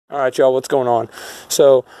Alright, y'all, what's going on?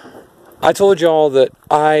 So, I told y'all that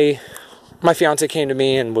my fiance came to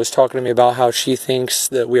me and was talking to me about how she thinks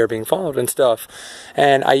that we are being followed and stuff.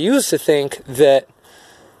 And I used to think that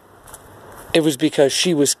it was because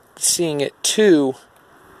she was seeing it too,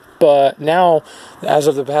 but now, as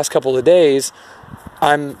of the past couple of days,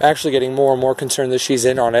 I'm actually getting more and more concerned that she's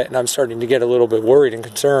in on it, and I'm starting to get a little bit worried and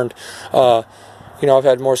concerned. I've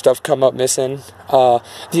had more stuff come up missing.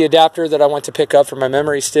 The adapter that I went to pick up for my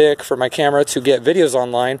memory stick for my camera to get videos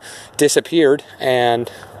online disappeared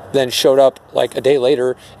and then showed up like a day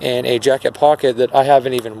later in a jacket pocket that I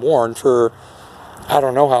haven't even worn for I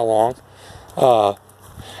don't know how long.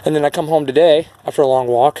 And then I come home today after a long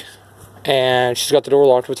walk, and she's got the door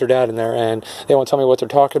locked with her dad in there, and they won't tell me what they're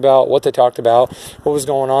talking about, what they talked about, what was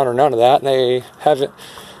going on, or none of that. And he hasn't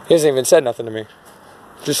even said nothing to me.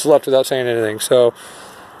 Just left without saying anything. So,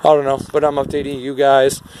 I don't know. But I'm updating you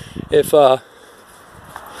guys. If I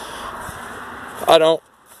don't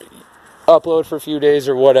upload for a few days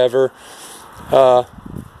or whatever, well,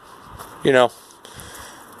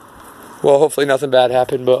 hopefully nothing bad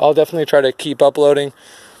happened. But I'll definitely try to keep uploading.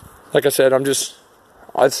 Like I said, I'm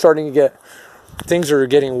starting to get, things are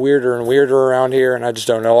getting weirder and weirder around here, and I just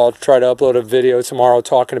don't know. I'll try to upload a video tomorrow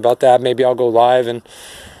talking about that. Maybe I'll go live and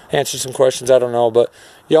answer some questions. I don't know, but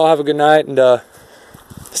y'all have a good night, and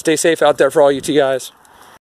stay safe out there for all you two guys.